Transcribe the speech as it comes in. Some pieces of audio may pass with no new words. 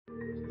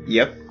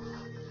Yep,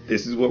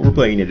 this is what we're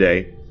playing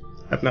today.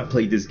 I've not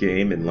played this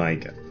game in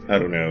like, I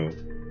don't know,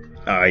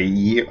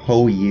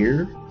 whole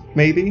year,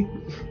 maybe?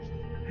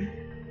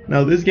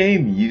 Now, this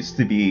game used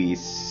to be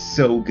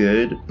so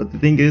good, but the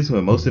thing is,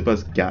 when most of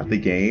us got the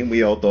game,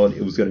 we all thought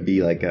it was going to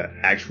be like an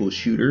actual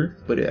shooter,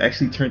 but it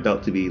actually turned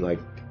out to be like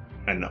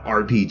an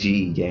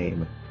RPG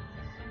game.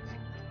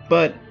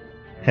 But,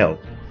 hell,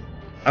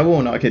 I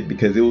won't knock it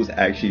because it was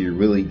actually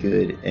really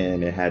good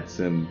and it had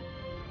some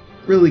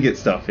really good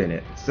stuff in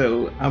it.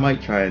 So I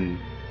might try and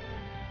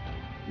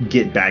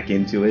get back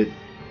into it.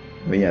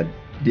 I mean, I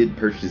did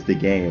purchase the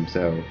game,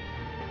 so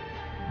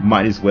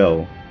might as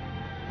well.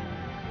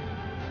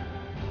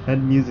 That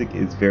music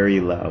is very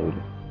loud.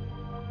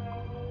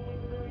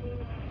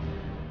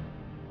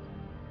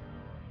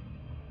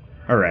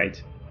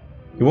 Alright.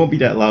 It won't be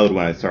that loud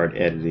when I start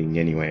editing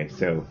anyway,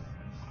 so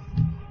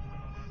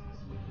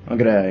I'm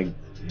gonna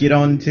get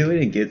on to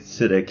it and get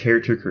to the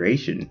character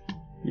creation.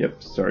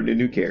 Yep, start a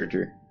new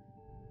character.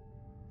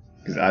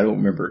 Because I don't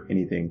remember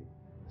anything.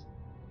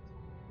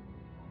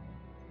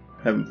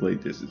 I haven't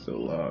played this in so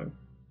long.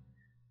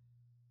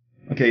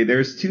 Okay,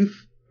 there's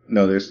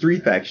three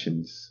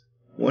factions.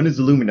 One is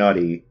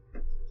Illuminati.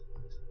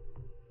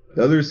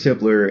 The other is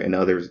Templar and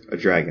others are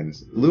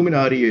dragons.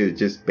 Illuminati is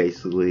just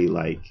basically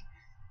like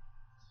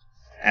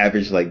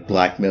average like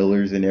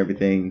blackmailers and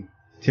everything.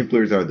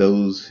 Templars are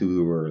those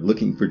who are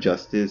looking for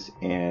justice,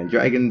 and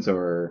dragons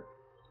are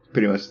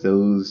pretty much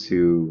those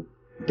who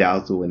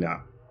dazzle in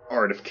the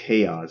art of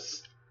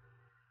chaos.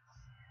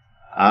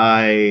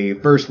 I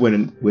first went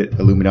in with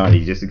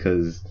Illuminati just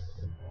because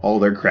all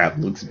their crap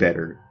looks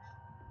better.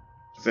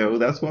 So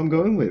that's what I'm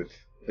going with.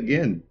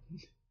 Again.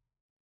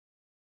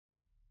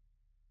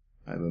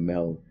 I'm a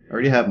male. I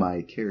already have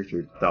my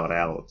character thought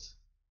out.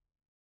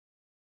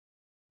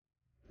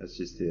 That's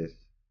just if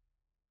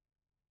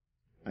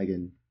I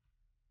can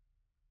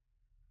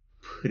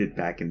put it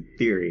back in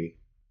theory.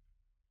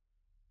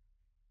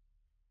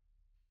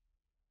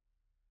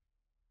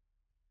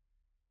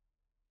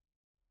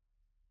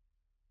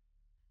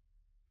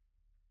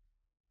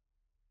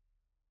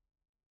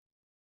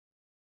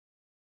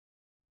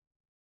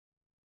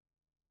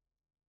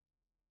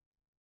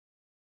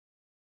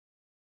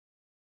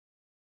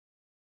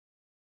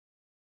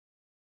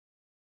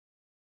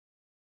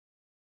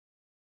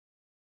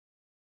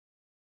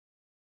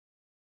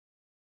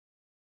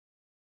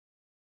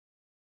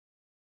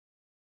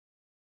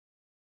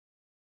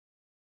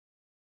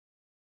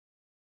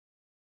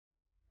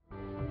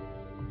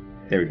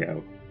 There we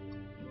go.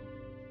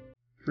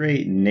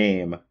 Great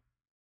name.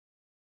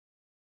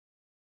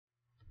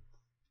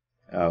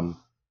 I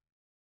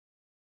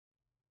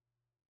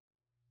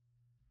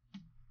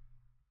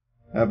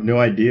have no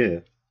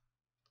idea.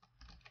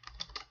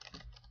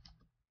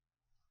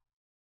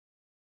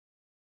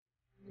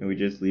 Can we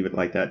just leave it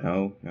like that?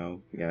 No,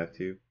 we have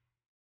to.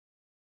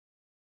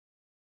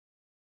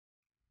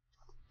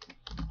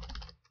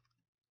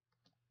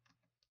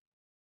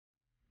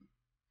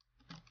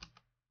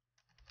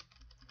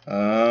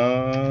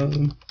 I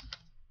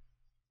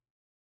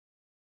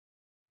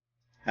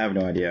have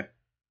no idea.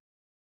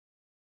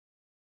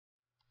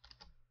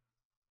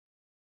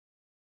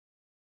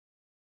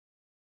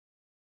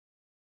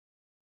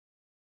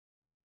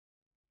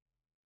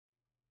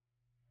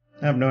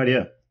 I have no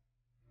idea.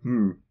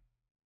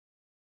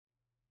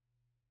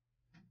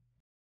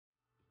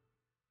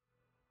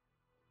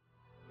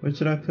 What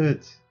should I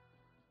put?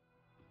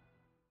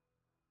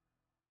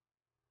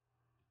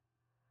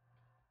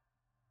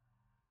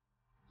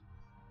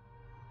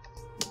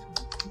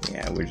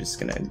 Yeah, we're just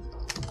gonna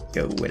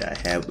go what I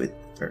have with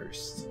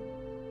first.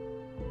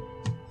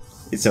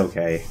 It's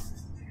okay.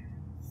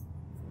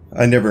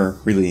 I never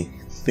really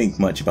think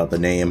much about the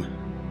name.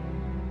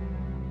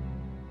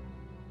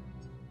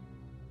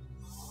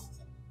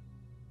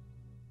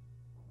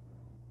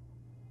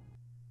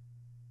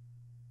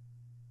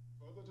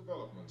 Further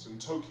developments in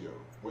Tokyo,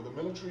 where the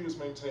military is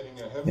maintaining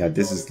a heavily Yeah,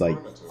 this is like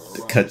guarded perimeter the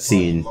around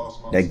cutscene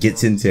last month's that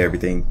gets into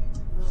everything.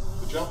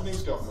 The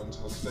Japanese government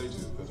has stated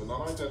that an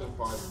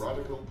unidentified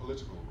radical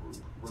political group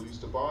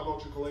released a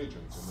biological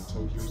agent in the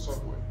Tokyo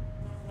subway,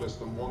 less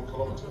than 1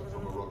 kilometer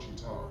from Orochi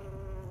Tower.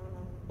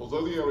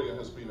 Although the area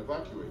has been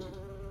evacuated,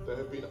 there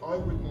have been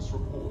eyewitness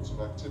reports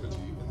of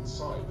activity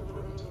inside the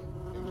perimeter,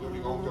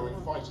 including ongoing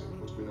fighting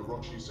between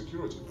Orochi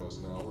security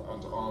personnel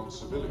and armed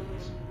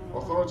civilians.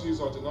 Authorities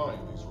are denying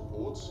these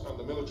reports, and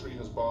the military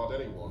has barred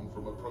anyone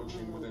from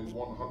approaching within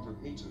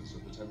 100 meters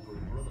of the temporary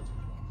perimeter.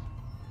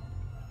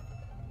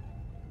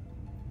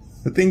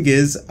 The thing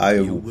is, I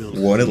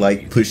want to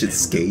like push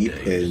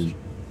escape and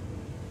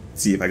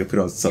see if I can put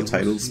on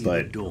subtitles,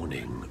 but the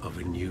dawning of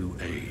a new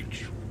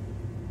age.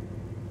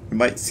 I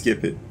might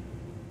skip it.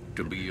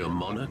 To be a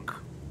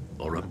monarch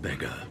or a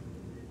beggar.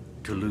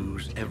 To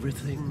lose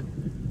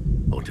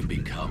everything or to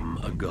become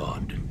a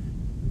god.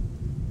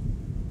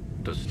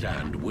 To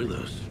stand with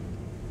us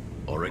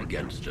or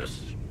against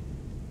us.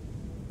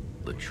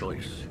 The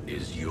choice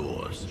is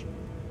yours.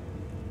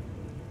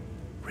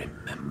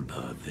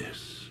 Remember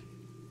this.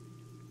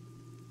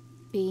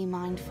 Be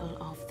mindful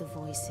of the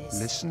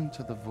voices. Listen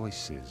to the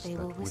voices They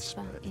that will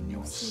whisper in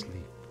your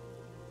sleep.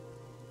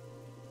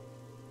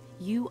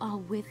 You are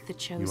with the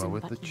chosen,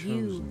 with but the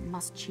you chosen,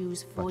 must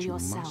choose for But you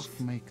yourself.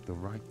 must make the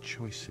right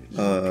choices.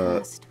 You are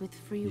cursed with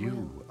free will.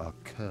 You are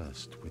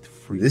cursed with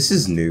free This will.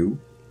 is new.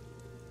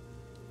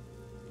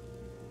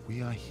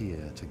 We are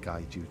here to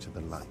guide you to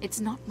the light. It's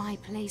not my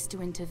place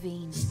to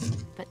intervene,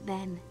 but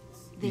then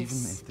this,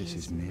 Even if this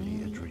is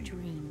merely a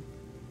dream.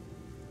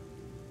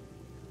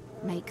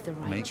 Make the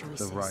right Make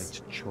choices. the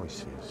right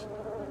choices.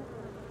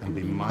 And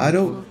be I mindful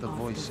don't- of the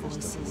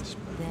voices that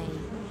whisper.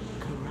 They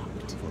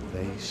corrupt. For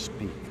they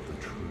speak the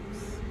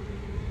truth.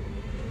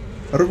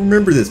 I don't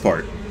remember this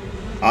part.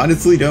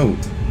 Honestly, don't.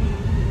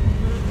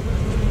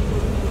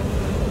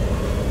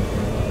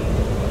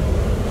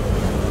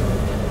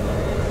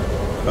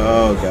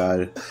 Oh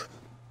god.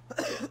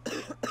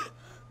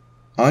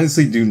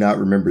 Honestly, do not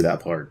remember that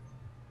part.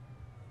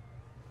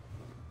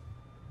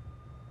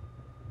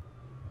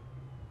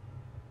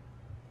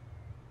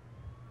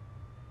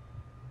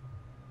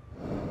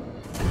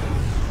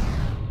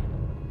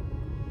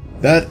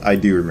 That I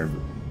do remember.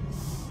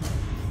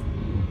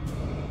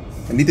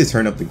 I need to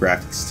turn up the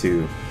graphics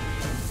too.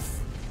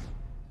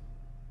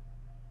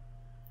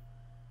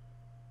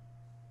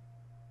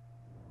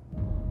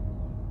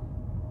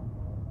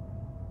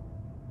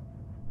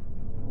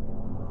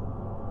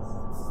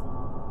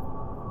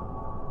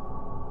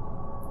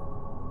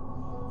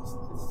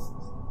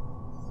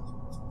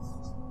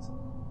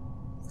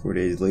 Four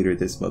days later,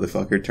 this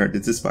motherfucker turned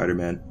into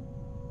Spider-Man.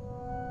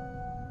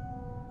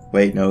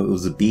 Wait, no, it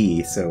was a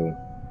bee, so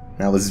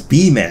now it's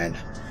Bee-Man.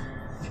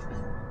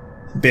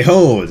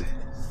 Behold!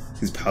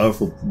 His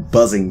powerful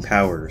buzzing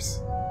powers.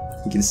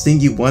 He can sting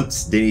you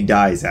once, then he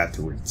dies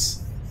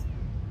afterwards.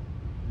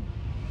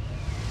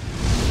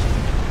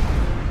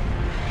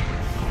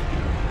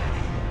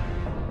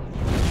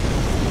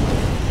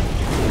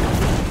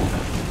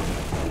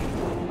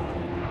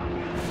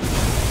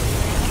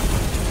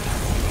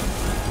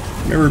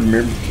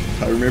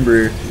 I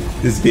remember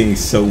this being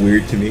so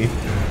weird to me.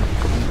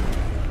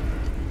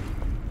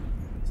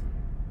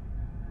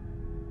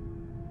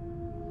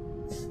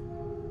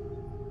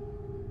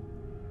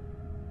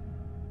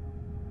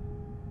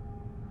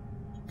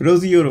 For those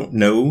of you who don't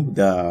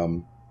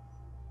know,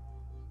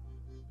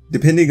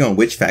 depending on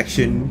which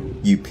faction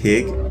you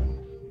pick,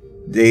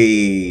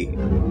 they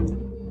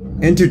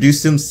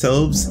introduce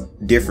themselves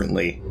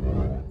differently.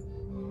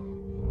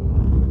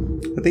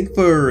 I think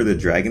for the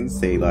dragons,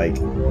 they like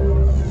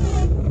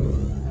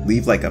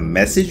leave like a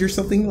message or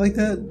something like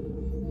that.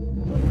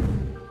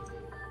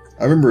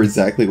 I remember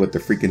exactly what the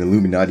freaking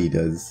Illuminati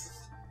does.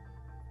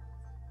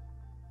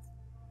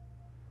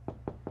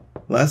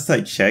 Last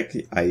I checked,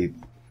 I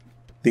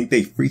think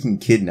they freaking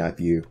kidnap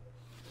you.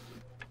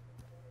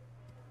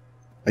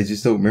 I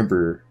just don't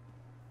remember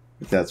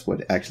if that's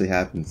what actually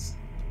happens.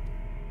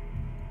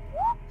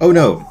 Oh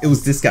no, it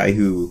was this guy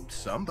who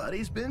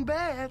Somebody's been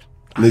bad.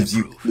 leaves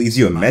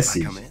you a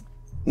message.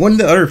 One of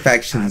the other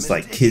factions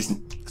like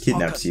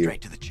kidnaps you.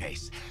 Straight to the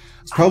chase.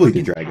 It's probably I the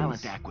work in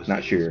dragons. talent acquisition,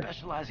 Not sure.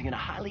 Specializing in a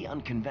highly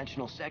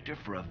unconventional sector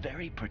for a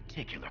very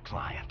particular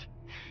client.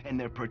 And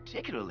they're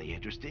particularly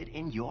interested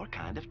in your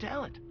kind of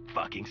talent.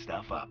 Fucking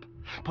stuff up.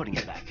 Putting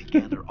it back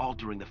together,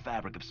 altering the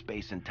fabric of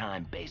space and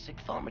time, basic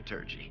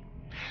thaumaturgy.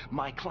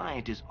 My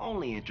client is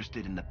only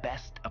interested in the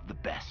best of the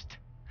best.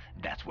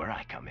 That's where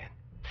I come in.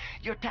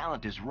 Your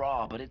talent is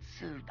raw, but it's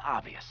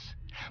obvious.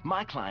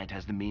 My client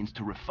has the means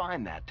to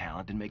refine that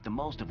talent and make the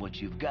most of what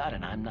you've got,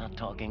 and I'm not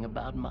talking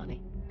about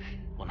money.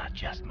 Well, not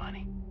just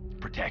money.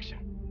 Protection.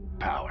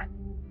 Power.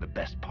 The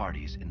best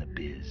parties in the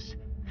biz.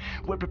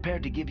 We're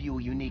prepared to give you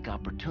a unique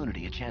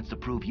opportunity, a chance to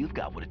prove you've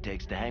got what it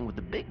takes to hang with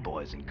the big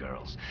boys and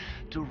girls,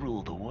 to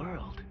rule the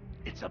world.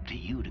 It's up to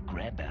you to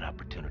grab that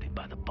opportunity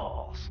by the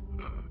balls.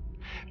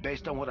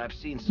 Based on what I've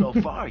seen so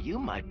far, you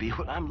might be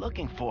what I'm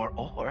looking for,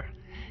 or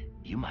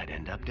you might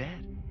end up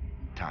dead.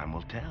 Time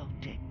will tell.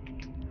 Tick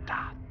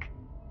tock.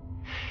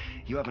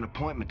 You have an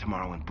appointment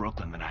tomorrow in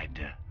Brooklyn that I'd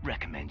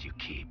recommend you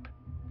keep.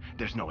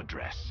 There's no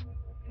address.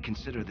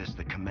 Consider this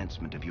the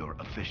commencement of your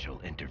official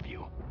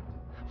interview.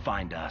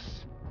 Find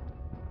us,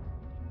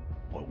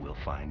 or we'll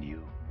find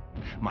you.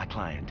 My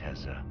client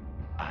has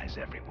eyes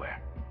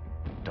everywhere.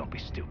 Don't be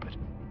stupid.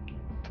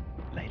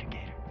 Later,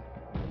 Gator.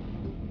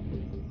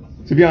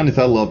 To be honest,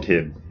 I loved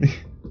him.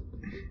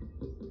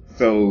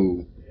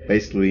 So,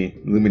 basically,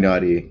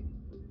 Illuminati,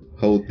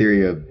 whole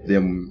theory of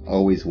them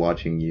always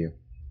watching you.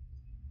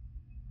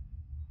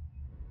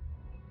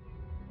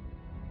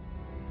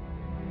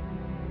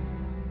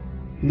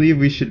 I believe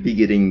we should be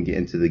getting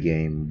into the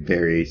game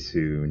very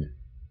soon.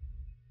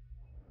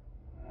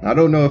 I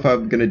don't know if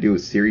I'm gonna do a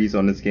series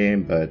on this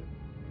game, but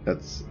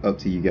that's up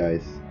to you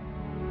guys.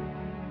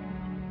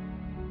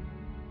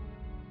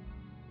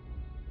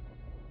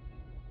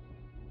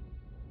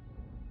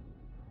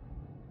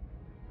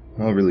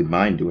 I don't really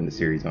mind doing a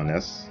series on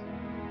this.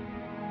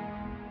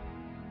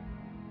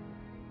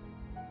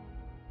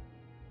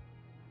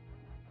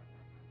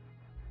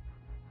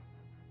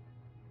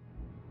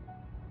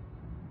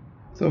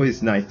 It's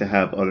always nice to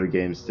have other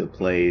games to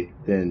play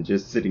than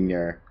just sitting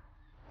there,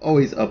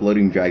 always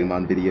uploading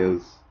Dragonmon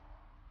videos.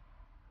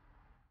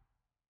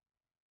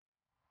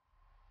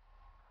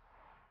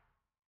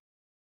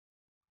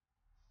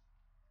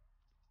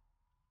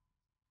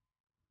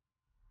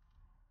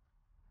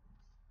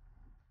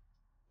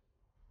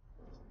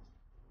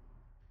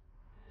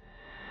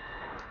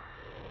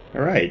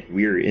 Alright,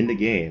 we're in the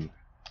game.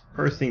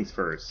 First things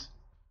first.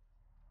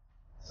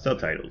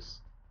 Subtitles.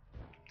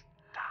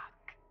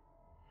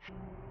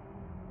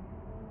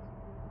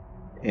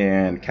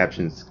 And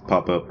captions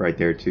pop up right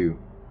there too.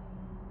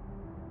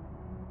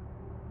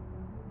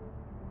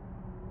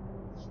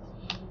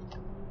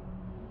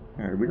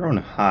 Alright, we're on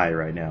high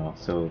right now,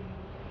 so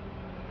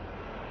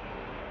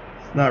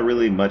it's not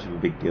really much of a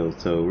big deal,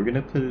 so we're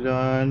gonna put it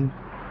on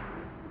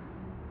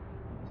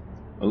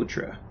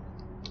Ultra.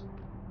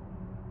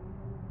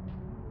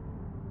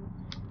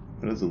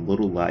 That is a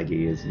little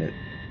laggy, isn't it?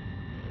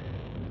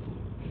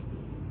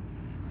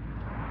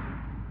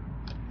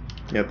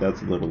 Yep,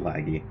 that's a little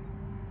laggy.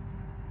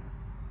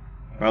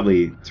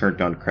 Probably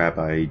turned on crap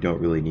I don't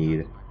really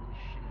need.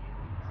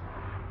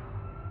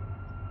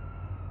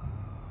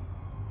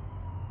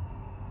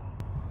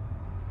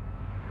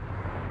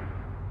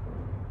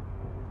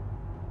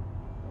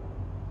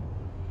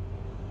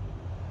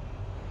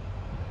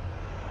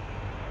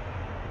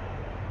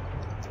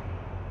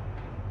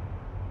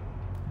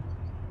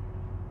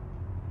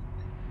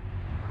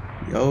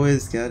 You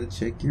always gotta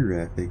check your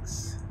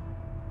graphics.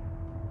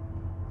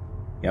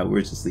 Yeah,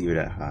 we'll just leave it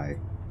at high.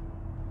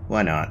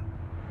 Why not?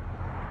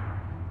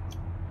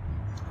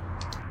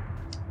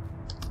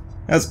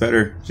 That's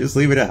better. Just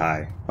leave it at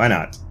high. Why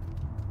not?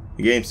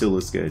 The game still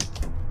looks good.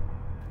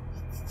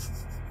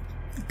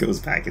 It goes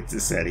back into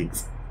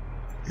settings.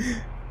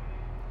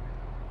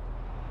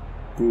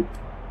 Boop.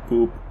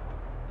 Boop.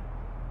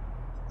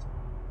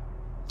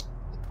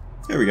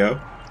 There we go.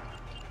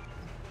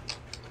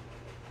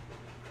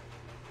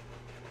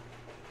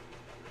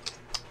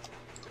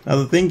 Now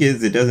the thing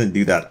is, it doesn't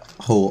do that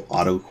whole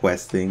auto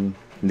quest thing.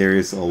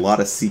 There's a lot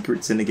of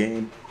secrets in the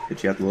game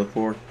that you have to look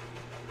for.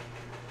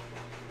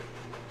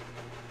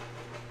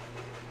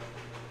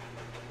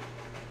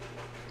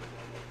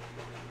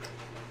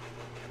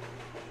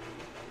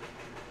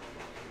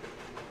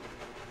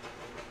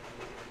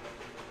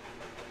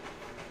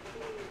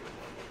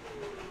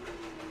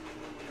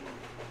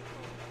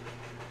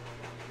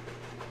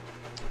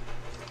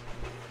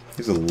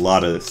 There's a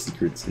lot of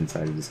secrets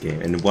inside of this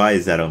game, and why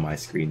is that on my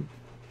screen?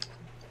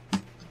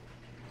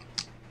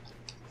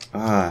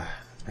 I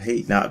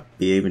hate not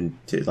being able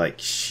to, like,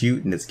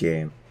 shoot in this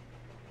game.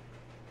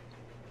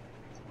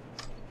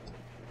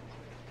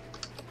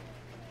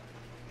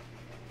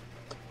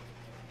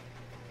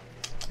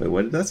 Wait,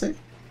 what did that say?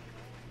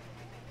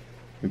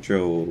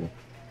 Control.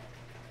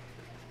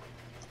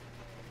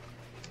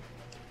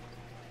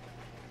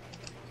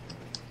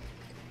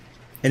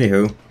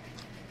 Anywho,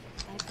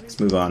 let's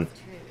move on.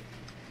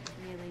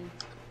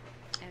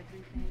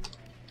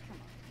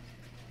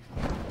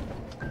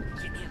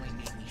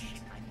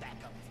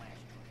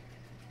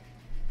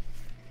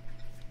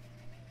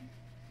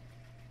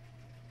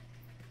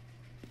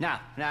 No.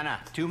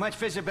 Too much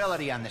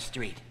visibility on the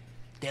street.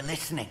 They're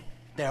listening.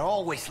 They're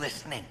always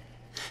listening.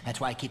 That's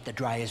why I keep the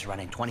dryers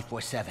running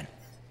 24/7.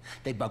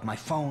 They bug my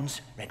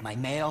phones, read my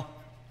mail.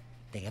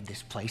 They have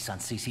this place on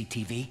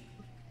CCTV.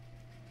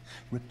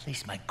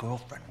 Replace my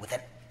girlfriend with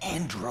an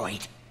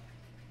android.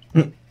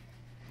 The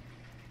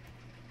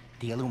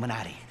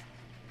Illuminati.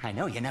 I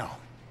know you know.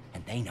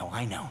 And they know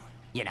I know.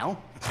 You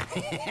know?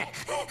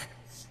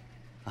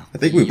 I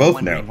think we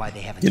both know. Why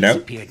they haven't you know?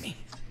 disappeared me.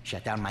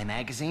 Shut down my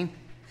magazine?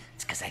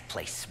 It's because I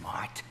play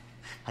smart.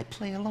 I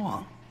play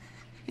along.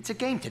 It's a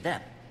game to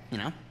them, you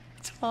know?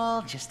 It's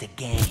all just a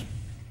game.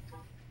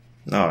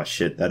 Oh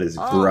shit, that is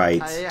right.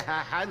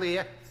 Hi,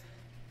 Leah.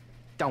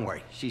 Don't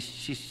worry,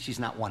 she's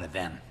not one of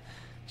them.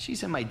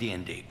 She's in my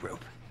D&D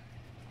group.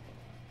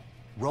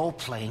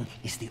 Role-playing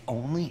is the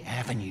only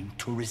avenue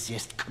to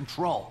resist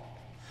control.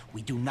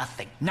 We do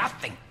nothing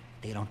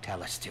they don't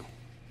tell us to.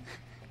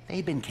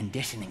 They've been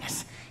conditioning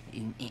us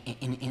in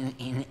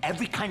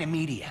every kind of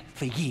media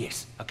for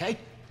years, okay?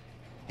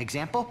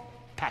 Example,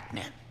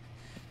 Pac-Man.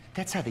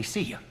 That's how they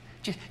see you.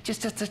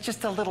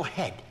 Just a little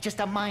head, just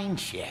a mind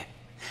share.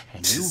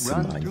 And you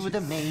run through the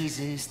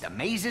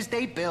mazes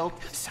they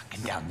built,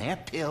 sucking down their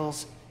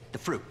pills. The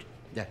fruit,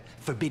 the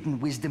forbidden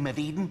wisdom of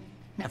Eden,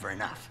 never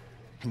enough.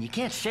 And you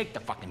can't shake the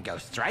fucking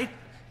ghosts, right?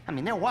 I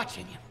mean, they're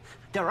watching you.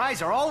 Their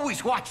eyes are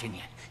always watching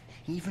you,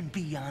 even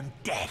beyond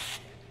death.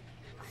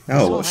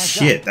 Oh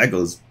shit, that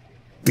goes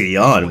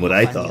beyond what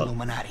I thought. The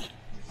Illuminati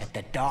at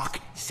the dark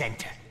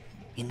center,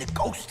 in the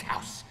ghost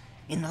house,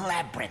 in the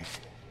labyrinth.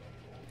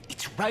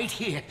 It's right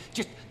here.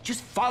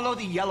 Just follow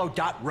the yellow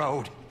dot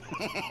road.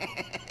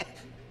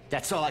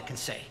 That's all I can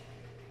say.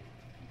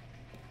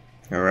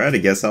 Alright, I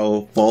guess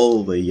I'll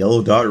follow the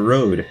yellow dot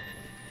road.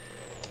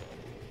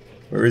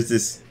 Where is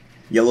this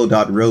yellow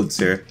dot road,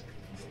 sir?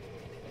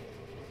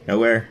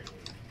 Nowhere?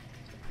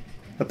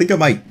 I think I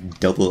might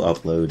double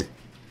upload.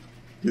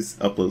 Just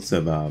upload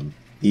some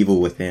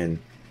evil within.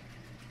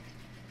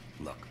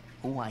 Look,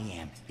 who I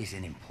am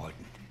isn't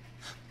important.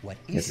 What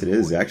is Yes, it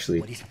is, actually.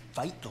 What is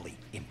vitally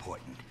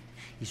important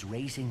is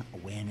raising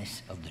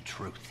awareness of the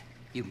truth.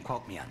 You can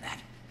quote me on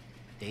that.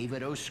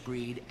 David O.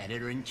 Screed,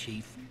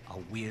 editor-in-chief, a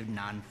weird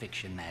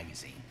non-fiction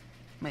magazine.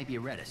 Maybe you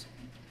read us.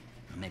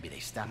 Or maybe they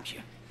stopped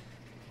you.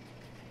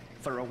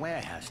 For a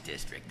warehouse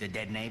district, a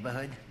dead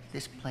neighborhood,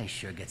 this place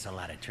sure gets a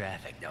lot of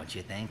traffic, don't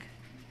you think?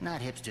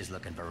 Not hipsters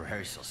looking for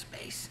rehearsal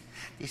space.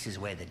 This is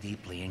where the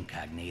deeply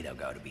incognito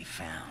go to be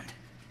found.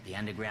 The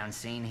underground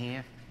scene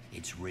here,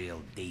 it's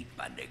real deep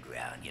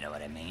underground, you know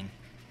what I mean?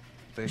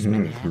 First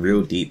Manhattan,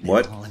 real deep. then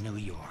What? all of New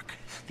York.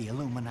 The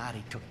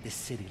Illuminati took this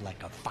city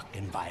like a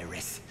fucking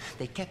virus.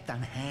 They kept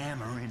on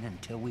hammering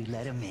until we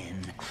let them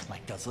in,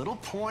 like those little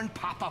porn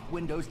pop-up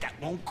windows that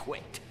won't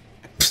quit.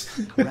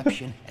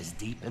 Corruption as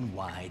deep and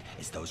wide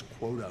as those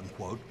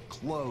quote-unquote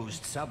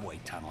closed subway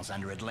tunnels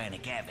under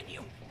Atlantic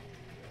Avenue.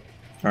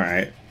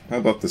 Alright, how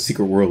about the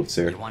secret world,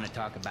 sir? You want to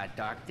talk about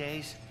dark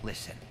days?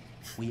 Listen,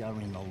 we are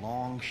in the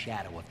long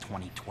shadow of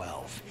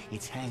 2012.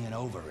 It's hanging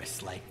over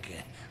us like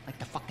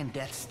the fucking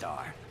Death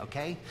Star,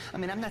 okay? I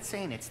mean, I'm not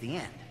saying it's the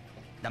end.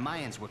 The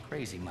Mayans were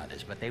crazy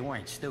mothers, but they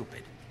weren't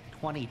stupid.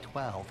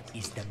 2012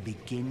 is the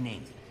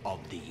beginning of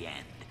the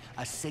end.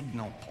 A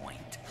signal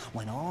point,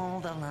 when all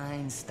the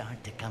lines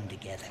start to come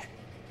together.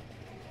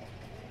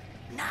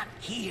 Not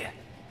here.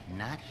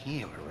 Not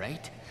here,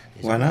 right?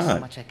 There's Why only not? so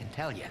much I can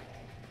tell you.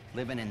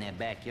 Living in their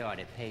backyard,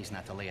 it pays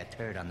not to lay a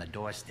turd on the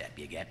doorstep,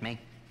 you get me?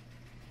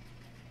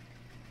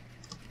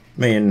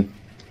 Man,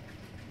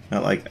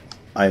 not like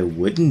I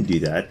wouldn't do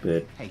that,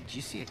 but Hey, did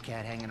you see a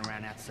cat hanging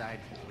around outside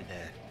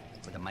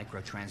with a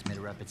micro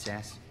transmitter up its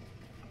ass?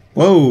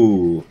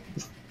 whoa!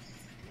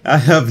 I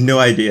have no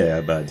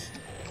idea, but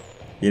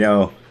you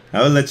know,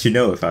 I'll let you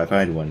know if I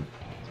find one.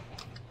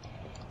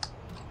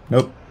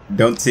 Nope,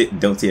 don't see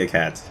a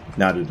cat,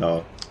 not at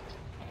all.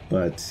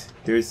 But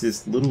there's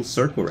this little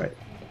circle right.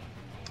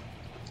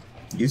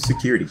 Use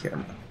security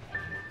camera.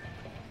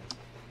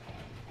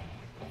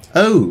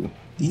 Oh,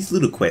 these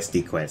little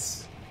questy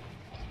quests.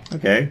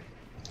 Okay,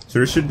 so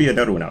there should be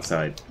another one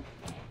outside.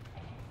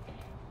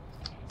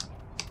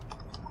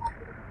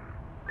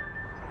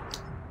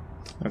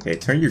 Okay,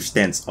 turn your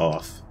stance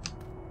off.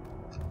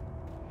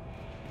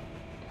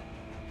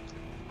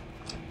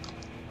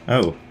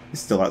 Oh,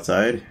 it's still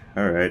outside?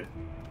 Alright.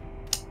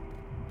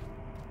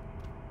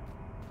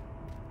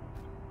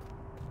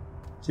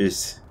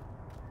 Just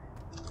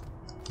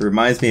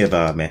reminds me of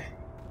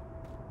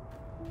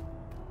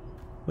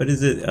what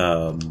is it?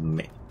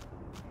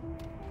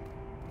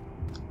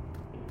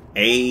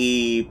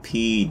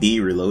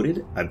 APD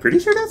Reloaded? I'm pretty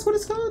sure that's what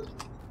it's called?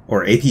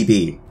 Or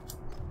APB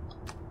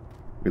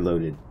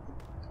Reloaded.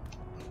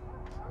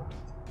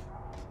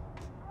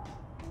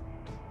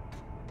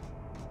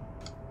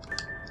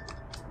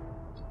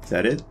 Is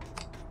that it?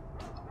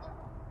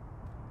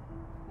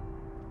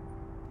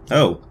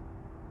 Oh.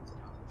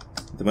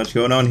 Not much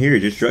going on here,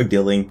 just drug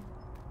dealing.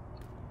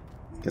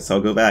 Guess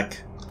I'll go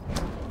back.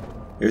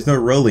 There's no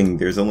rolling,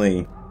 there's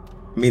only...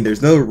 I mean,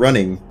 there's no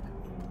running,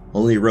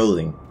 only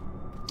rolling.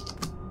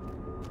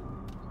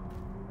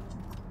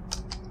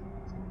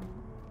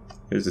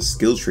 There's a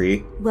skill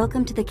tree.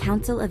 Welcome to the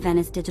Council of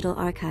Venice Digital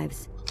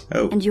Archives.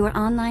 Oh. And your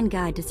online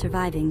guide to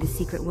surviving the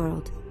secret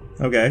world.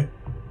 Okay.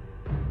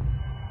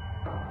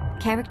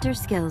 Character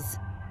skills.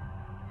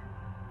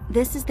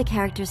 This is the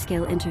character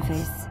skill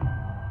interface.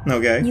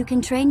 Okay. You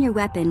can train your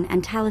weapon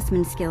and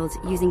talisman skills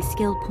using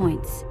skill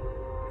points.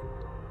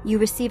 You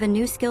receive a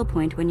new skill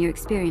point when your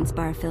experience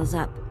bar fills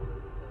up.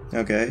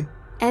 Okay.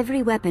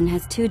 Every weapon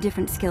has 2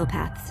 different skill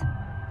paths.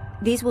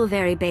 These will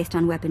vary based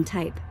on weapon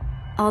type,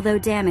 although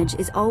damage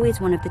is always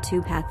one of the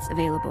 2 paths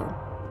available.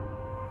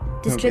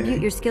 Distribute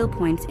Okay. your skill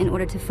points in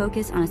order to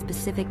focus on a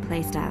specific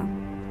playstyle.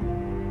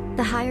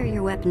 The higher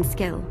your weapon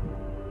skill,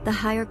 the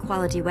higher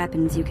quality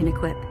weapons you can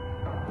equip.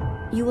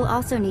 You will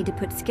also need to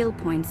put skill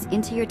points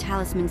into your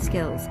talisman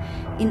skills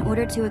in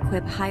order to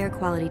equip higher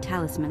quality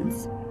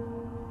talismans.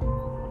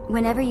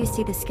 Whenever you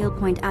see the skill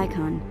point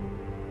icon,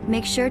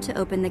 make sure to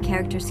open the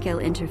character skill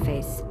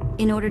interface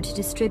in order to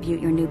distribute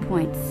your new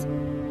points.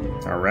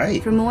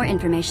 Alright. For more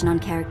information on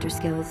character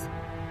skills,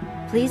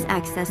 please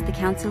access the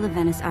Council of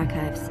Venice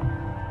archives.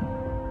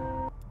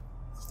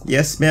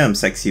 Yes, ma'am,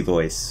 sexy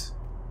voice.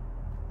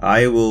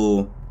 I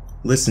will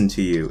listen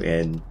to you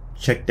and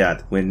check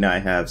that when I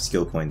have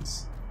skill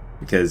points.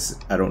 Because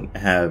I don't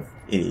have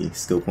any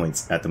skill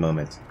points at the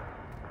moment.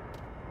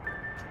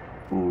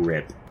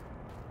 Rip.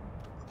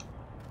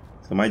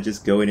 So am I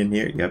just going in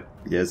here? Yep,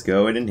 just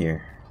going in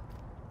here.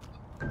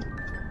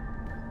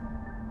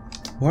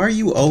 Why are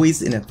you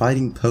always in a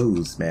fighting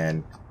pose,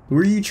 man? Who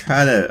are you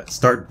trying to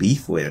start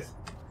beef with?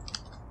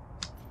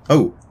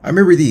 Oh, I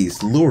remember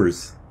these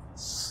lures.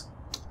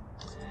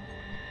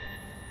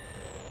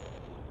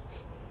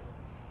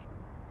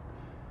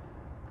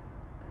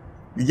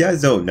 You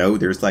guys don't know,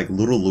 there's like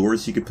little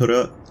lures you can put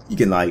up. You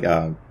can like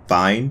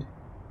find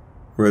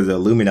for the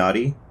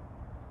Illuminati.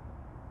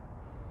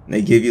 And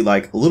they give you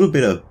like a little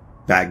bit of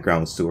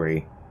background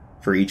story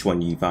for each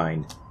one you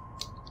find.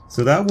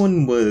 So that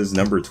one was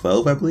number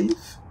 12, I believe?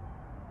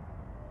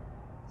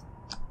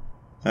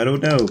 I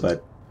don't know,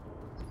 but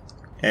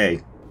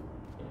hey.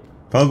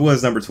 Probably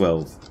was number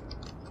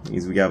 12.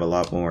 Means we got a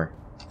lot more.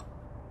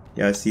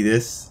 You guys see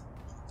this?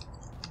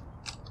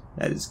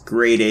 That is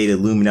grade 8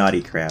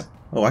 Illuminati crap.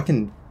 Oh, I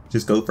can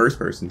just go first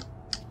person.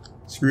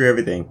 Screw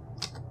everything.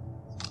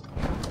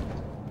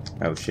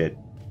 Oh shit.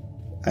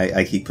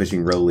 I keep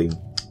pushing rolling.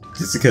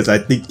 Just because I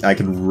think I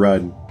can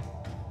run.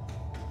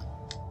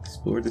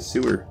 Explore the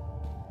sewer.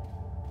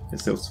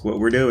 That's what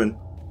we're doing.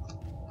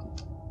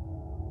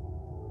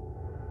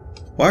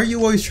 Why are you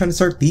always trying to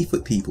start beef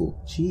with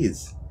people?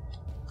 Jeez.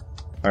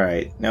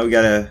 Alright, now we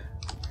gotta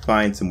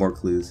find some more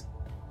clues.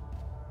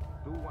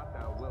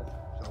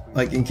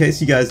 Like, in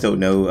case you guys don't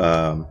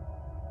know,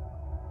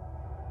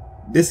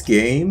 this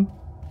game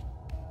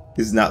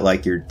is not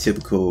like your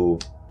typical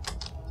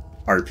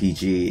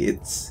RPG.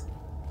 It's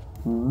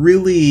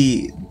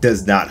really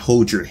does not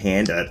hold your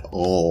hand at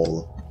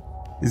all.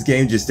 This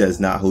game just does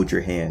not hold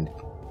your hand.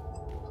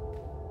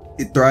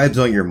 It thrives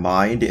on your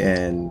mind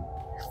and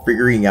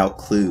figuring out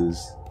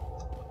clues.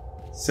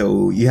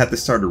 So you have to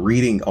start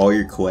reading all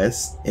your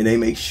quests, and they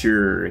make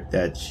sure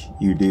that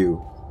you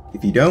do.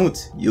 If you don't,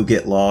 you'll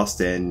get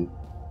lost and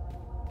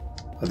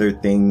other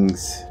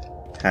things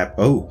happen.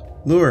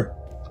 Oh, lure.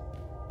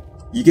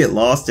 You get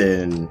lost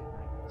and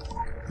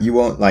you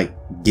won't like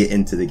get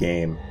into the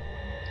game.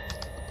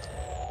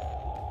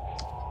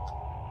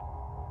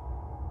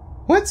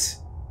 What?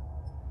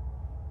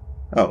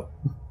 Oh.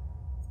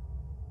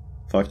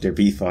 Fucked or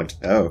be fucked.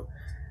 Oh.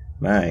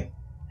 My.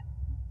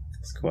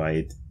 It's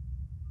quiet.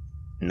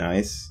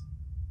 Nice.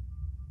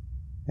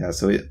 Yeah,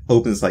 so it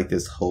opens like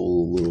this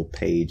whole little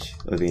page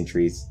of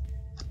entries.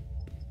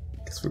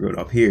 Guess we're going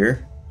up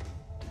here.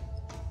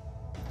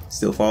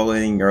 Still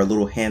following our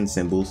little hand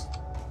symbols.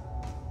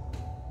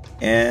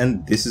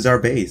 And this is our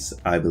base,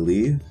 I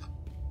believe.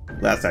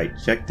 Last I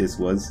checked, this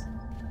was.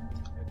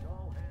 It's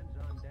all hands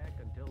on deck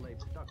until they've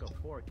stuck a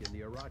fork in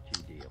the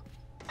Irachi deal.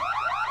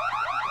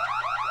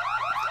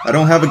 I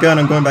don't have a gun,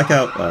 I'm going back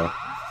out. Oh.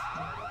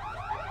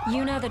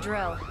 You know the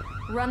drill.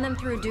 Run them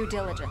through due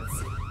diligence.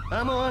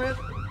 I'm on it.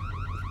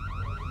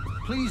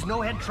 Please,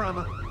 no head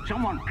trauma.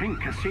 Someone ping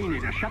Cassini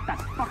to shut that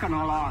fucking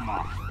alarm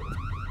off.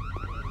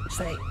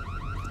 Say,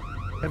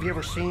 have you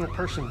ever seen a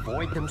person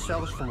void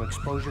themselves from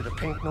exposure to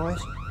pink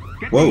noise?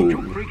 Get Whoa. these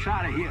two freaks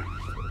out of here.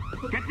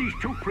 Get these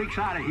two freaks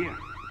out of here.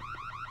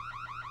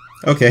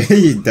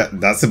 Okay,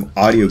 that's some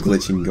audio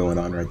glitching going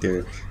on right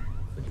there.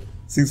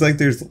 Seems like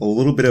there's a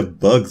little bit of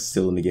bugs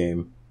still in the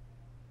game.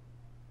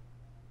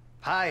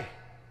 Hi.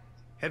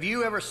 Have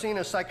you ever seen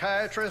a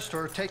psychiatrist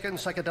or taken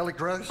psychedelic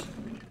drugs?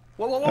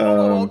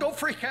 Whoa, don't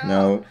freak out.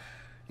 No.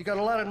 You got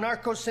a lot of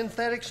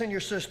narcosynthetics in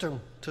your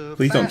system to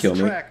Please don't kill me.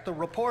 fast-track the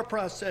rapport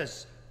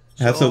process.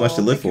 I have so much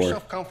to live make for.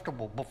 yourself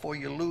comfortable before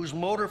you lose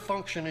motor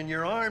function in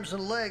your arms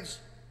and legs.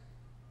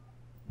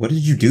 What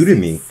did you do to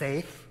me?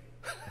 Safe?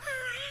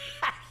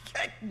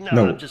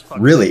 No, I'm just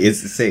fucking really, it's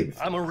safe.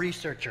 I'm a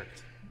researcher.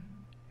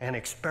 An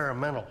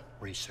experimental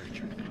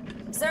researcher.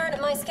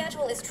 Zern, my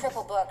schedule is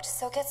triple booked,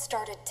 so get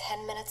started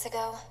 10 minutes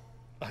ago.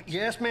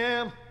 Yes,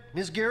 ma'am.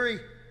 Ms. Geary.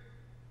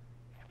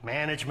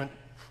 Management.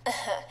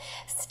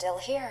 Still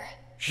here.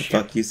 The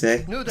fuck you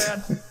say? Knew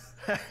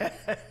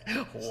that.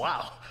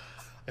 Wow.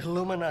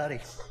 Illuminati.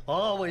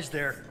 Always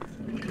there.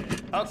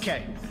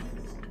 Okay.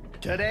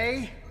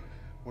 Today,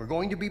 we're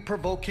going to be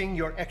provoking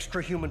your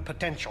extra-human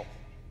potential.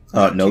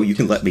 No, you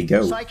can let me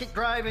go. Psychic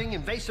driving,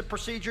 invasive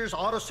procedures,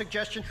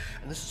 auto-suggestion,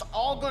 and this is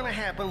all going to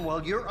happen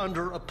while you're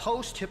under a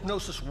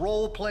post-hypnosis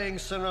role-playing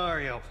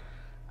scenario.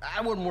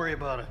 I wouldn't worry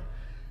about it.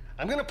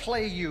 I'm going to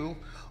play you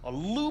a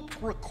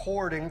looped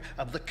recording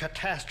of the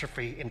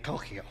catastrophe in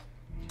Tokyo.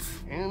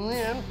 And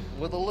then,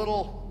 with a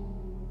little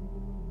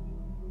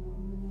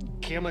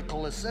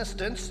chemical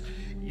assistance,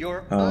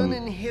 your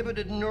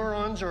uninhibited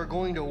neurons are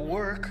going to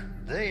work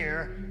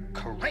their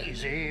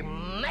crazy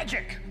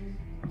magic.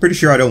 I'm pretty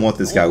sure I don't want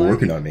this guy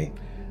working on me.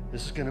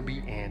 This is going to be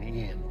an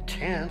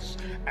intense,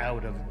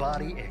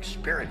 out-of-body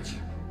experience.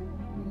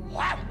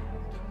 Wow.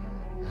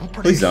 I'm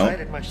pretty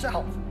excited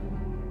myself.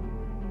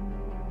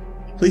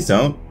 Please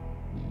don't.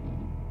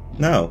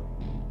 No.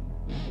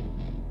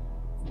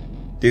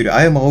 Dude,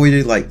 I am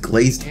already like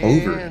glazed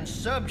over. And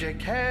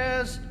subject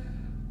has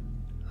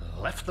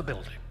left the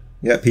building.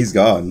 Yep, he's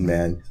gone,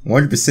 man.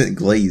 100%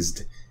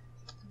 glazed.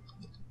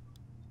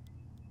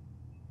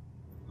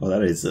 Oh,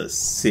 that is a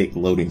sick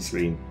loading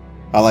screen.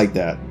 I like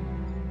that.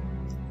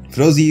 For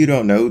those of you who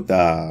don't know,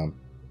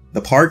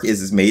 the park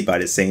is made by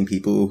the same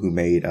people who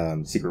made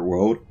Secret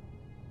World.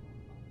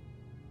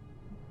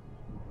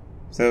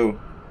 So,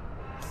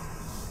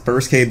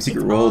 first came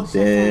Secret World,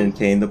 then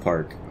came the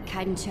park.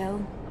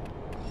 Kaidencho.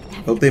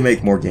 Hope they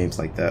make more games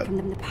like that.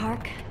 From the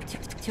park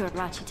to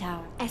Irachi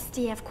Tower.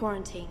 SDF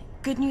quarantine.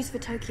 Good news for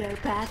Tokyo,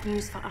 bad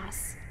news for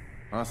us.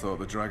 I thought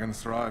the dragon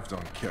thrived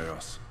on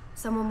chaos.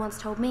 Someone once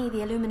told me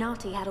the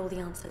Illuminati had all the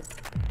answers.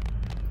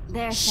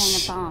 They're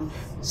saying a bomb.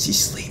 She's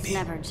sleeping. It's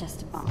never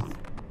just a bomb.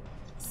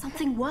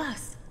 Something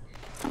worse.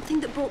 Something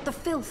that brought the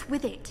filth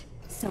with it.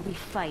 So we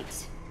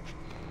fight.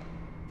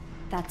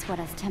 That's what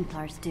us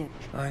Templars do.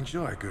 I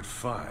enjoy a good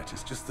fight.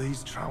 It's just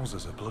these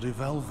trousers are bloody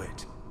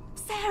velvet.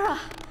 Sarah!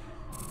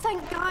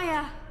 Thank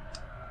Gaia!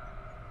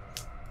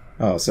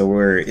 Oh, so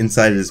we're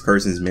inside of this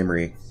person's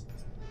memory.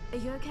 Are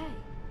you okay?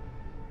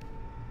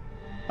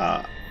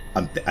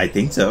 I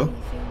think so.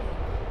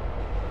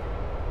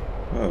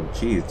 Oh,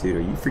 geez, dude,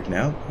 are you freaking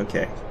out?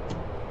 Okay.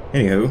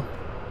 Anywho.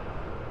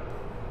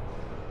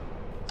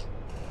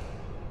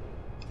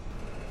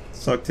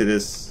 Let's talk to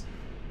this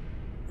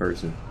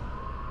person.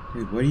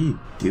 Dude, what are you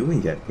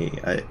doing at me?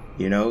 I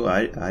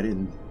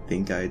didn't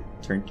think I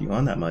turned you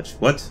on that much.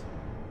 What?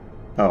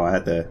 Oh, I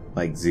had to,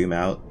 like, zoom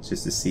out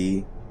just to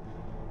see.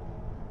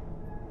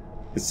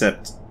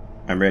 Except,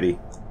 I'm ready.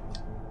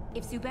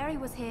 If Zuberi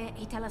was here,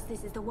 he'd tell us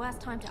this is the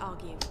worst time to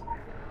argue.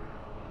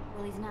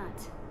 Well, he's not.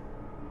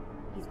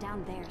 He's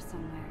down there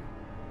somewhere.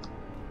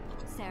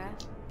 Sarah,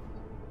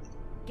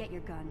 get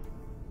your gun.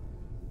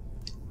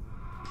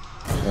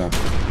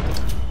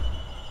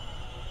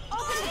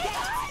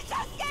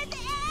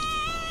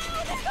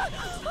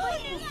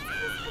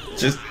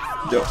 Just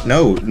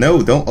no,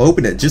 don't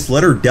open it. Just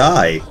let her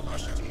die.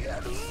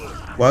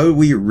 Why would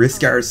we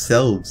risk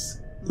ourselves?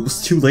 It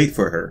was too late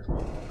for her.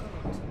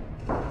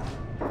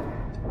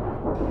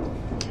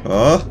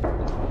 Oh,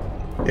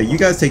 yeah, you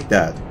guys take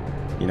that.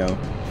 You know.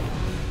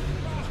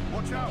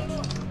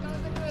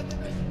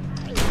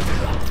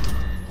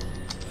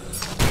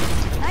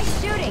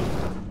 Nice shooting.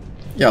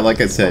 Yeah,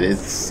 like I said,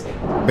 it's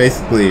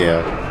basically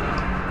a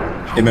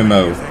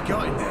MMO.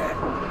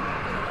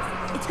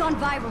 It's gone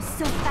viral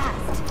so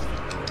fast.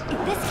 If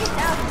this gets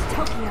out into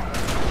Tokyo,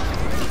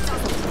 it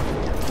doesn't.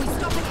 We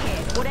stop it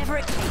here, whatever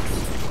it takes.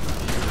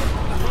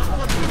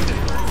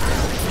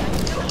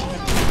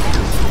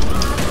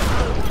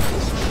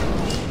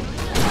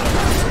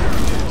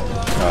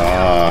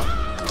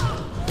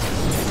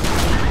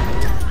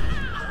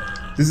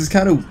 This is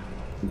kind of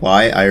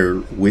why I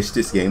wish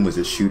this game was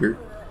a shooter.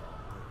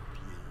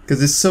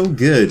 Because it's so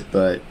good,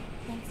 but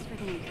Thanks for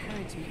the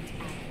encouragement,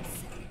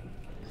 Alice.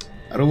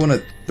 I don't want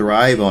to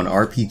thrive on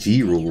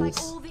RPG rules.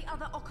 Like all the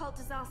other occult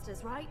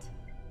disasters, right?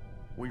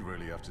 We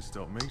really have to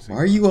stop meeting. Why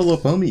are you all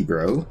up on me,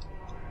 bro?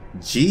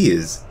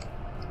 Jeez.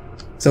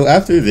 So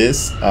after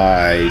this,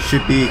 I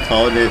should be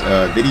calling it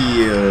a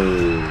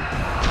video.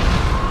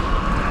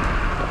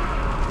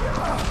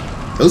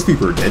 Those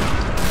people are dead.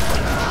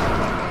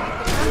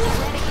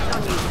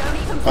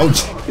 Oh,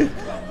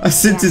 I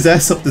sent his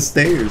ass up the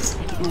stairs.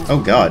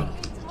 Oh god.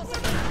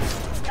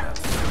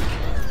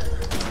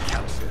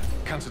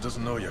 Cancer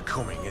doesn't know you're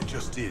coming, it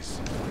just is.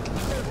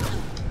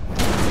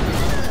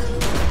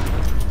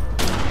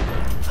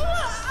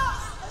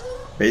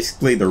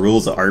 Basically, the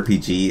rules of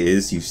RPG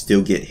is you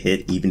still get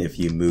hit even if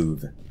you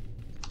move.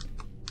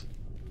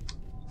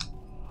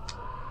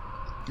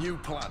 New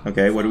plan.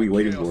 Okay, what are we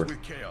waiting Chaos for?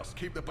 with chaos.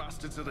 Keep the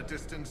bastards at a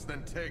distance,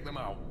 then take them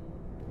out.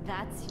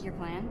 That's your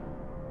plan?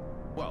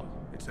 Well,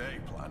 it's a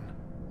plan.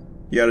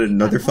 You got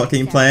another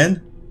fucking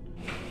plan?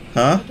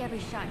 Huh? Make every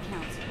shot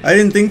count. I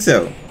didn't think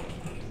so.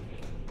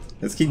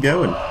 Let's keep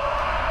going. Oh,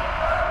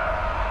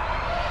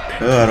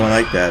 I don't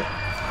like that.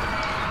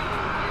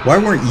 Why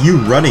weren't you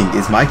running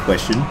is my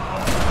question.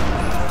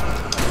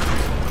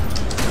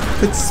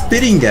 Quit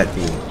spitting at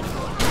me.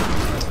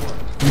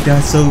 You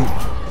got so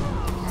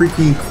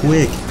freaking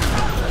quick.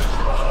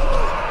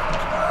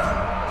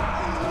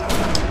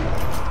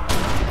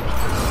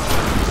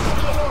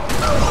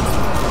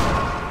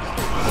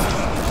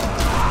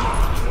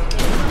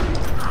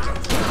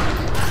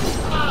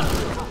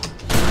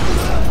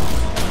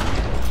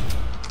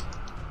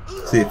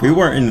 See, if we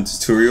weren't in the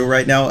tutorial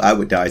right now, I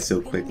would die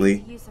so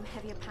quickly. Use some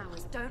heavier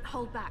powers. Don't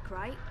hold back,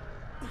 right?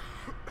 I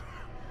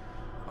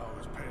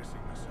was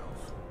pacing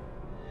myself.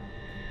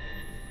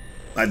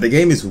 The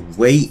game is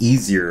way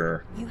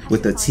easier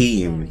with a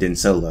team than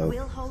solo.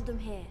 We'll hold them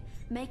here.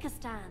 Make a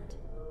stand.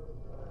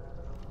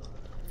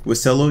 With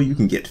solo, you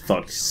can get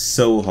fucked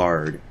so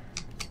hard.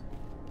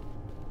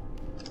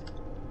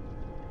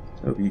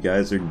 Hope you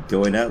guys are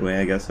going that way.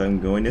 I guess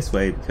I'm going this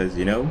way because,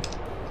 you know,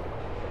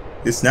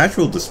 it's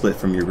natural to split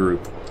from your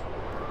group.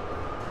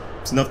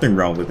 There's nothing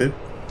wrong with it.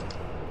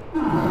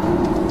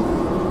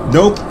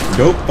 Nope.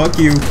 Nope. Fuck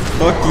you.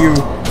 Fuck you.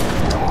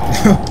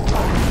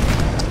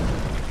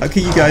 How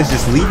can you guys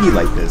just leave me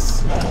like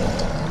this?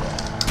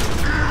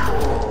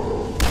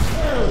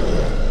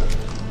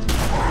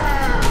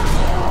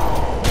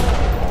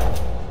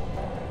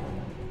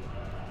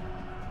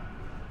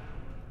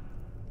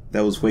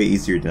 That was way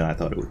easier than I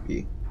thought it would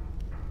be.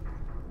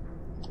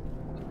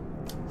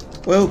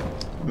 Well,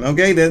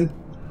 okay then.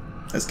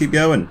 Let's keep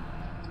going.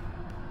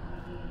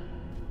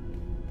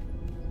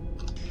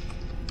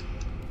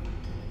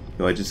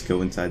 Do I just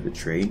go inside the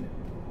train?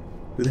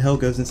 Who the hell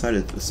goes inside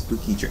of the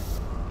spooky train?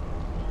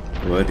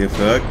 What the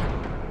fuck?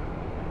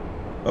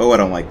 Oh, I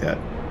don't like that.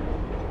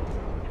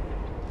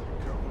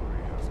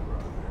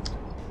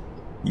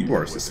 You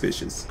are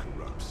suspicious.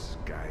 Corrupts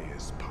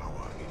Gaia's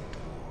power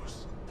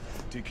indoors.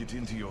 Take it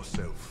into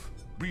yourself.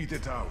 Breathe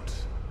it out.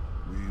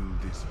 Will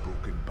this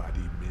broken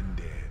body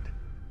mended?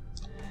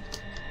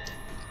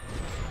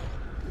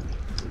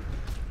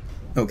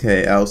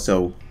 Okay,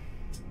 also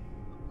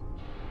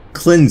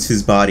cleanse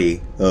his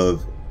body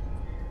of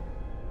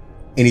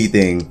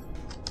anything.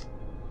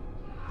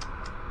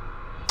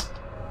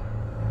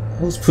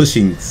 I was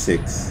pushing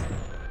 6.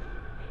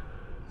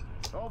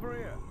 Over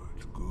here.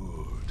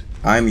 Good.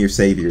 I'm your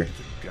savior.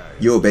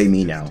 You obey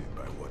me now.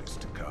 By what is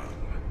to come.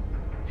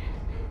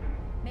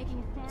 Making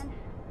a stand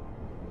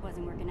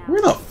wasn't working out.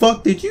 Where the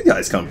fuck did you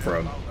guys come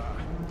from?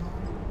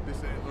 This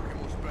ain't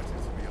looking much better,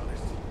 to be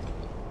honest.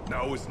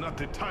 Now is not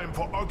the time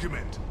for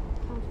argument.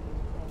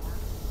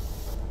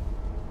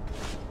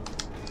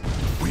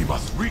 We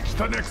must reach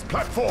the next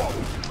platform.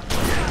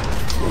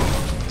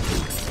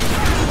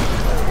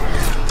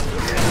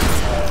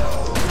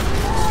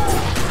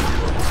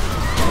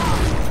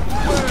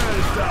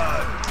 Well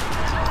done.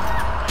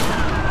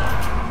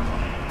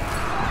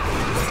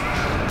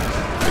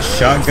 A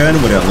shotgun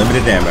with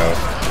unlimited ammo.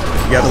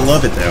 You gotta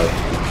love it though.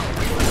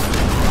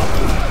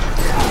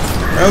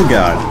 Oh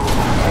god.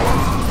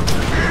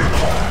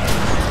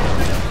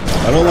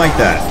 I don't like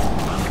that.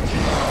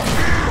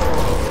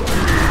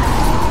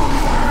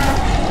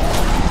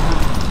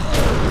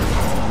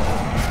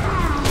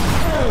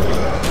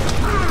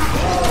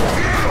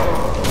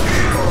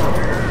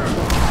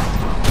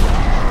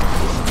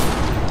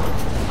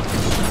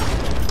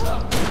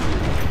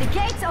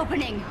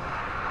 Opening.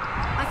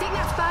 I think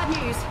that's bad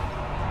news.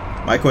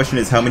 My question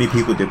is, how many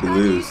people did we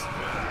lose?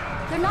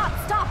 They're not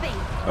stopping.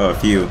 Oh, a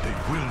few. They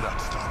will not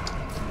stop.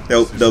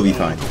 They'll be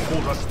fine.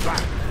 Hold us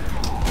back.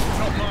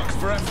 Top marks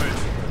for effort.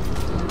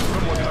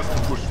 Someone has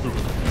to push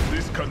through.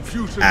 This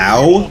confusion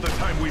Ow. all the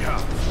time we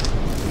have.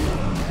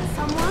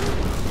 Someone?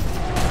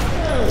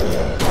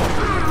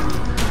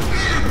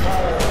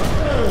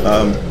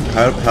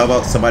 How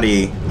about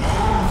somebody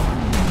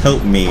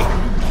help me?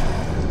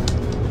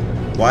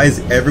 Why is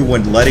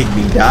everyone letting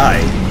me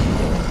die?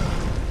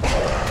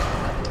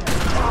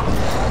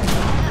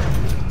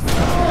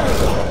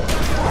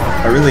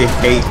 I really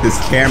hate this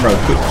camera.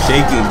 Quit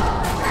shaking.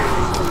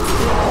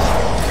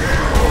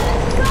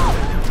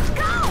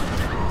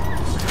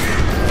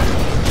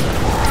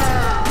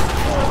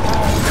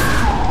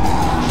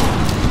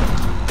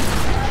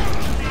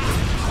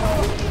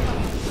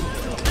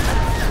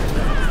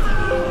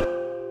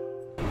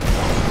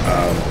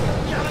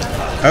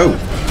 Oh,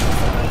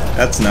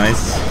 that's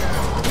nice.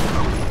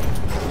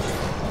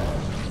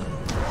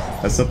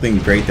 That's something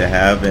great to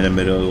have in the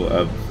middle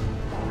of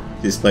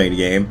just playing a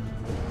game.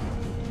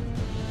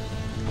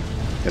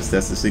 Guess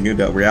that's the signal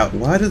that we're out.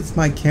 Why does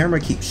my camera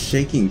keep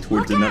shaking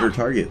towards another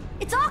target?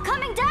 It's all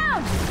coming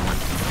down.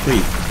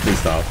 Please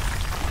stop.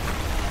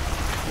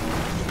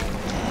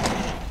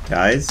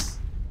 Guys?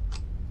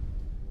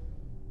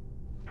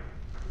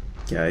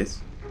 Guys?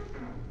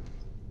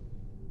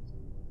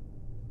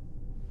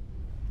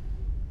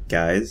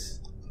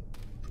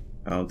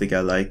 I don't think I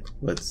like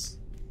what's...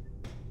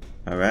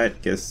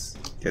 Alright, guess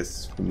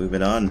we're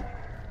moving on.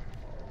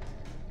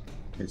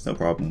 There's no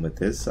problem with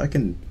this. I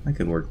can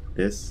work with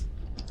this.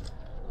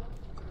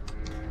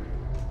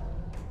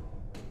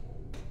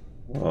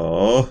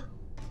 Oh,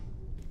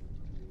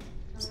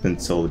 it's been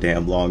so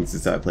damn long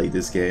since I played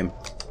this game.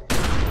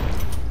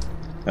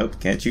 Nope,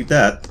 can't shoot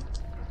that.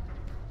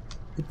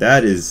 But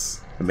that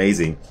is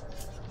amazing.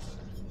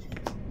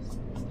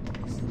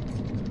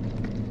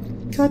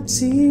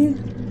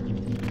 Cutscene.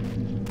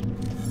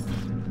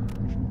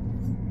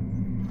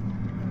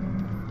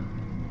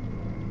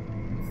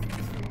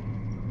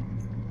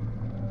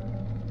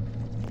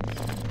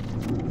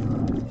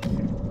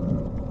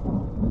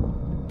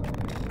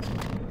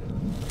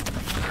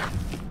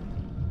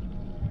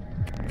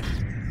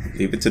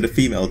 Leave it to the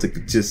female to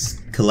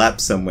just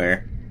collapse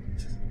somewhere.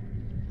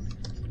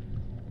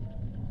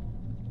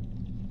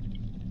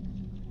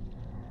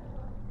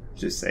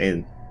 Just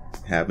saying,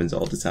 happens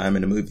all the time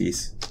in the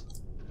movies.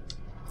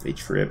 They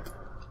trip.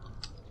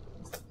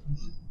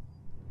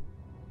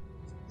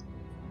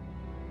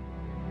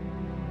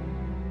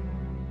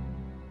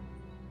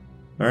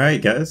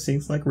 Alright guys,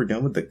 seems like we're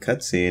done with the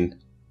cutscene.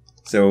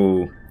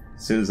 So,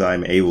 as soon as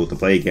I'm able to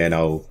play again,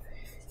 I'll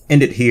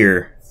end it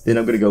here. Then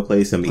I'm gonna go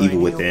play some Evil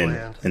Within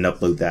and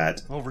upload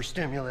that.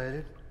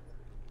 Overstimulated.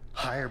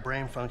 Higher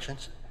brain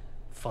functions.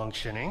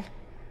 Functioning.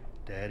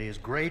 That is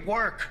great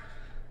work.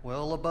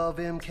 Well above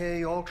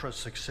MK Ultra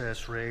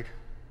success rate.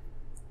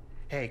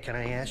 Hey, can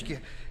I ask you,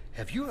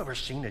 have you ever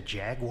seen a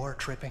jaguar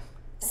tripping?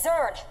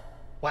 Zerd.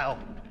 Well,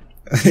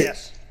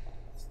 yes.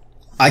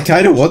 I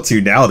kinda want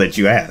to now that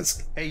you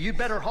ask. Hey, you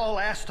better haul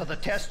ass to the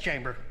test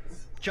chamber.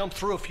 Jump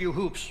through a few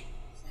hoops.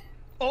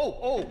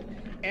 Oh,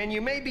 and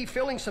you may be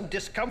feeling some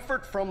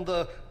discomfort from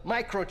the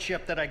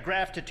microchip that I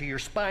grafted to your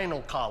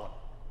spinal column.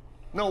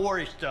 No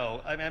worries,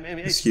 though. I mean,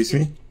 Excuse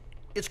me?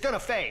 It's gonna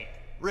fade,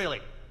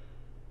 really.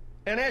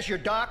 And as your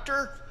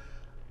doctor,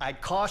 I'd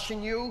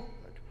caution you,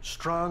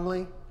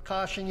 strongly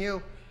caution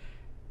you,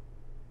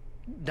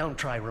 don't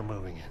try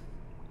removing it,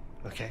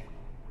 okay?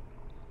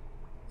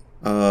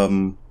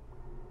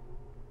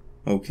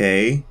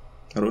 Okay.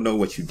 I don't know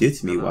what you did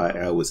to me while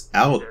I was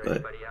out,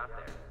 but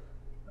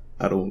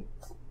I don't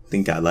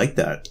think I like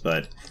that,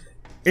 but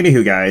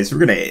Anywho, guys, we're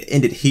gonna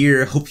end it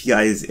here. Hope you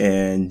guys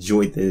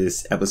enjoyed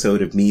this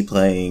episode of me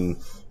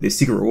playing the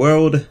Secret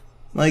World.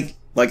 Like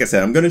I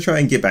said, I'm gonna try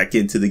and get back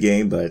into the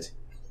game, but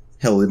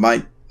hell, it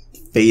might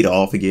fade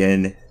off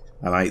again.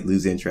 I might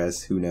lose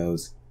interest. Who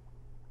knows?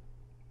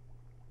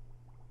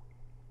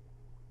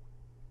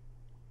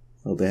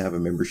 Oh, they have a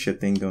membership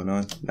thing going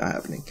on? Not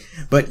happening.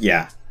 But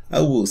yeah,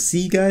 I will see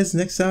you guys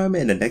next time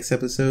in the next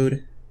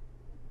episode.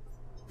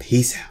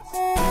 Peace out.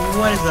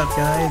 What is up,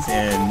 guys?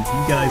 And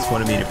you guys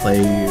wanted me to play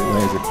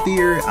Layers of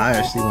Fear. I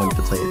actually wanted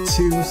to play it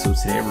too, so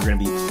today we're going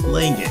to be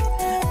playing it.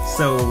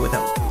 So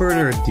without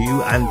further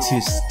ado, I'm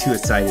too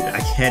excited. I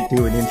can't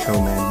do an intro,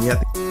 man. We have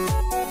to...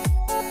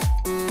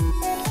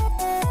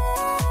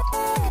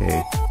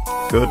 Okay,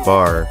 good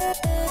bar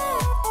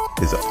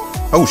is...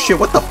 Oh shit,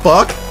 what the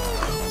fuck?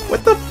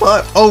 What the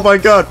fuck? Oh my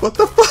god, what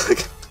the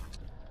fuck?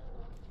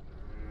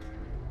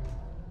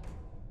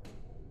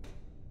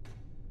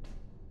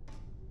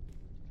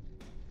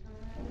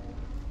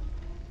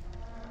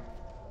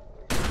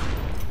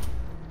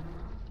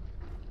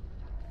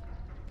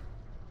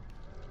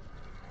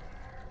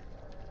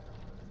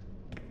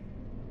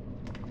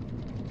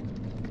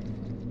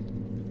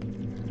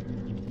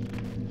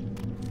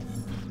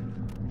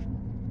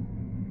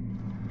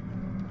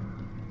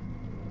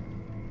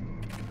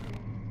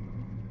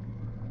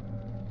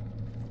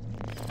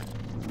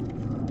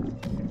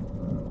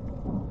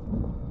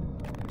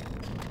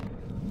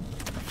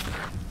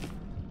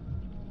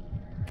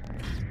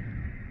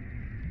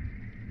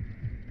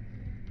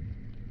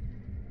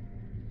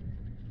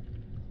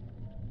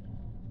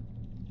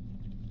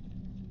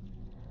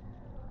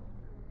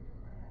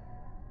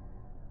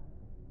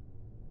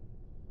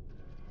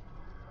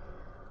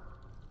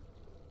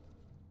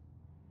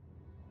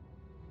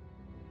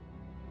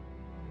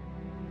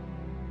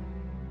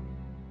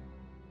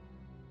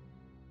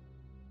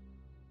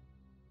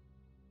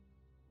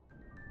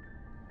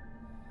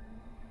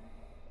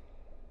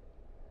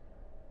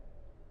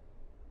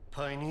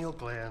 Pineal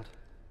gland.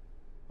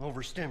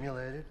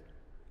 Overstimulated.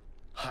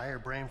 Higher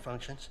brain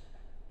functions.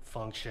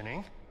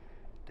 Functioning.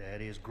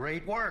 That is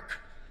great work.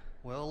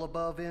 Well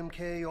above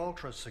MK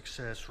Ultra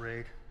success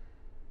rate.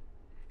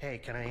 Hey,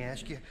 can I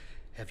ask you,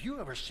 have you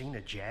ever seen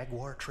a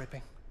jaguar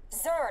tripping?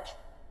 Zerd!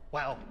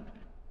 Well,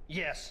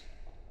 yes.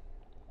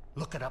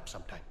 Look it up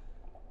sometime.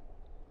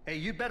 Hey,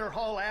 you better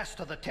haul ass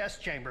to the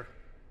test chamber.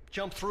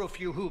 Jump through a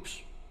few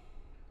hoops.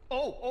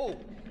 Oh,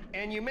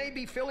 and you may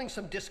be feeling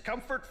some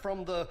discomfort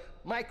from the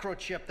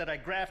microchip that I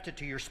grafted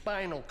to your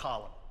spinal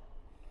column.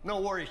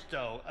 No worries,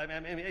 though. I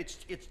mean,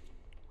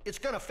 it's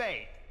gonna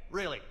fade,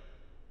 really.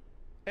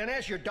 And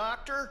as your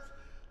doctor,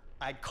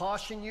 I'd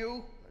caution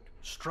you,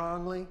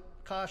 strongly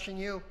caution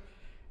you,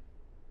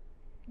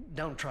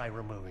 don't try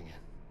removing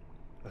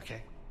it,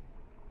 okay?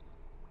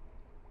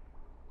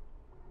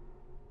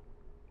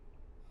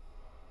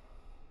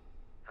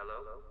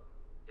 Hello?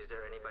 Is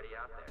there anybody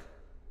out there?